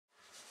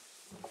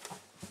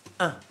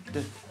1, 2,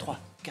 3, 4.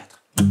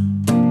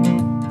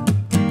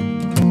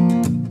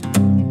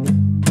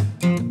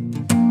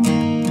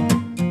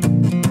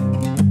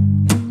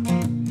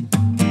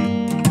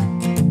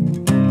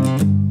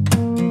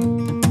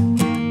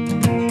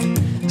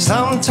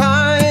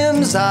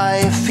 Sometimes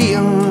I feel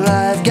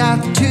I've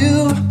got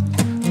to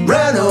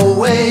run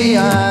away,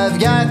 I've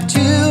got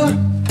to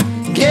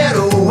get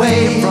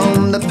away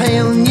from the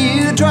pain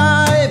you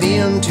drive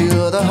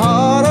into the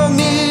heart of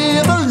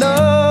me. The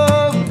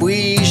love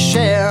we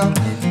share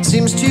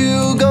seems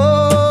to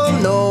go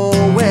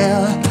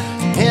nowhere,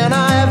 and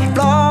I've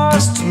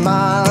lost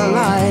my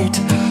light,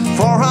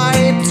 for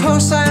I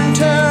toss and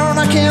turn,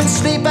 I can't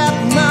sleep at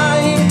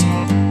night.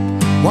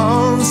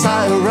 Once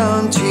I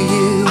run to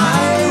you,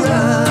 I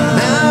run,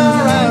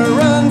 now I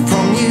run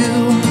from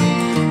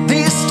you.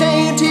 This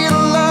tainted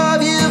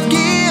love you've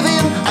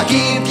given, I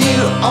give you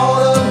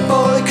all a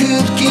boy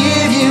could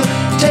give you.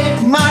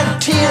 Take my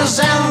tears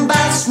and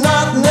that's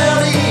not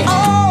nerdy.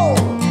 Oh,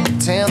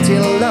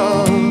 tainted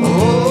love,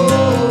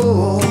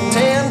 oh,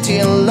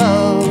 tainted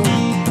love.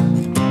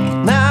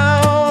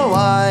 Now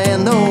I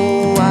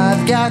know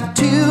I've got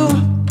to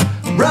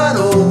run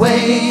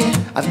away,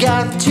 I've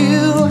got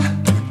to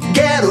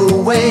get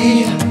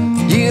away.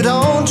 You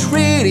don't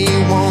really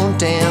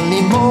want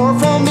any more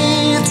from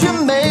me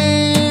to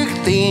make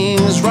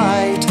things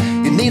right.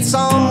 You need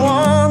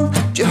someone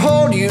to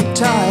hold you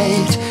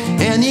tight,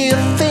 and you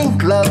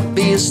think love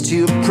is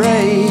to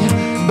pray,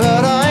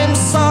 but I'm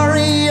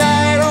sorry,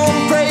 I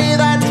don't pray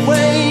that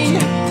way.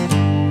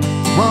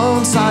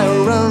 Once I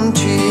run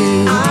to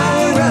you,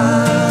 I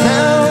run,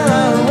 now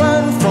I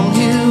run from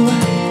you.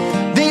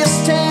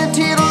 This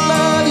tainted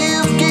love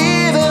you've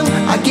given,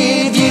 I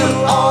gave you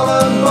all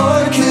a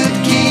boy could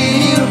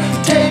give you.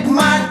 Take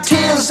my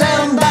tears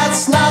and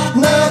that's not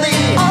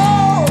nerdy.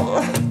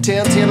 Oh,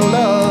 tainted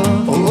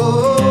love,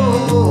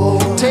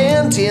 oh,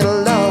 tainted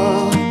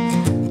love.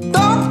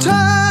 Don't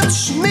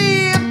touch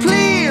me,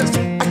 please,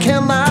 I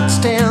cannot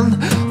stand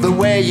the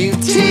way you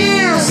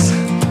tease.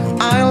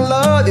 I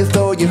love you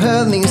though you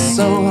hurt me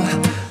so.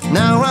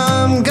 Now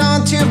I'm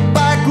going to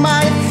pack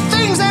my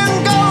things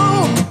and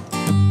go.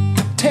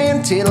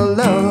 Tainted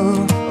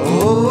love,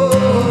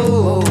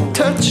 oh,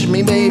 touch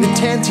me baby,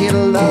 tainted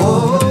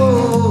love,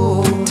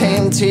 oh,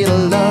 tainted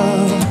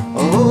love.